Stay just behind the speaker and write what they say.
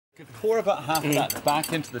Pour about half of that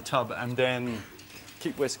back into the tub and then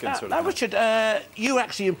keep whisking. Now, Richard, you were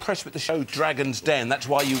actually impressed with the show Dragon's Den. That's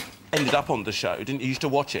why you ended up on the show, didn't you? You used to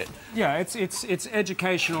watch it. Yeah, it's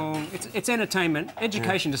educational. It's entertainment.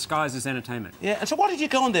 Education disguised as entertainment. Yeah, and so why did you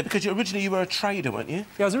go on there? Because originally you were a trader, weren't you?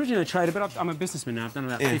 Yeah, I was originally a trader, but I'm a businessman now. I've done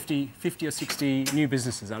about 50 or 60 new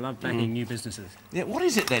businesses. I love backing new businesses. Yeah, what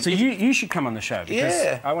is it then? So you should come on the show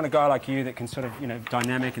because I want a guy like you that can sort of,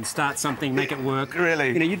 dynamic and start something, make it work.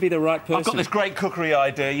 Really? You'd be the right person. I've got this great cookery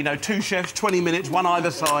idea, 2 chefs, 20 minutes, one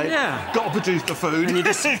either side. Yeah. Got to produce the food. And you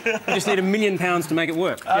just need £1 million to make it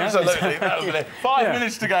work. Absolutely. Yeah? 5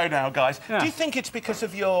 minutes to go now, guys. Yeah. Do you think it's because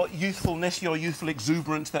of your youthfulness, your youthful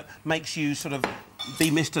exuberance that makes you sort of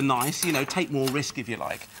be Mr. Nice, take more risk if you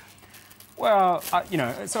like? Well,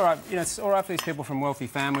 it's all right. It's all right for these people from wealthy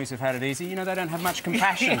families who've had it easy. They don't have much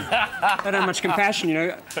compassion. They don't have much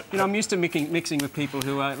compassion. I'm used to mixing with people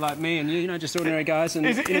who are like me and you, just ordinary guys. And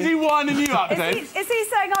is he winding you up, Dave? Is he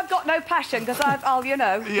saying I've got no passion? Because I'll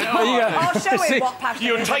Yeah, I'll show him what passion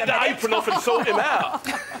You'll is. take the apron off and sort him out.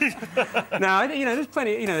 No, there's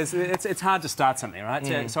plenty. It's hard to start something,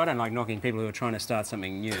 right? So I don't like knocking people who are trying to start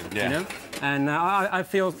something new. And I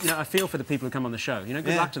feel for the people who come on the show.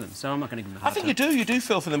 Good luck to them. So I'm not going to. I think you do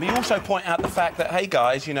feel for them. But you also point out the fact that, hey,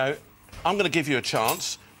 guys, I'm going to give you a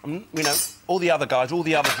chance. All the other guys, all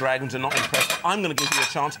the other dragons are not impressed. I'm going to give you a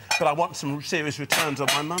chance, but I want some serious returns on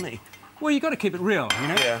my money. Well, you've got to keep it real,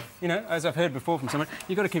 Yeah. As I've heard before from someone,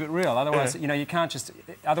 you've got to keep it real. Otherwise, you can't just...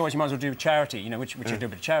 Otherwise, you might as well do charity, which you do a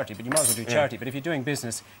bit of charity, but you might as well do charity. But if you're doing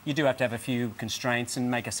business, you do have to have a few constraints and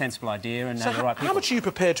make a sensible idea and have the right people. How much are you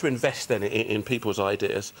prepared to invest, then, in people's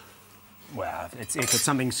ideas? Well, if it's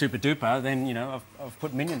something super-duper, then, I've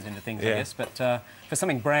put millions into things, I guess. But for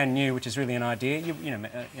something brand new, which is really an idea,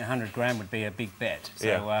 100 grand would be a big bet.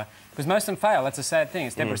 So, because most of them fail, that's a sad thing.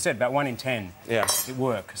 As Deborah said, about 1 in 10 it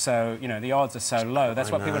work. So, the odds are so low.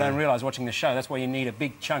 That's what people don't realise watching the show. That's why you need a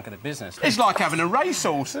big chunk of the business. It's like having a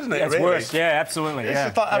racehorse, isn't it? It's worse. Yeah, absolutely.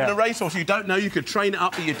 It's like having a racehorse. You don't know you could train it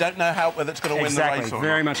up, but you don't know whether it's going to win the race or not. Exactly,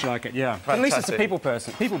 very much like it, yeah. At least it's a people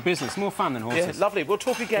business, more fun than horses. Yeah, lovely. We'll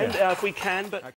talk again if we can, but...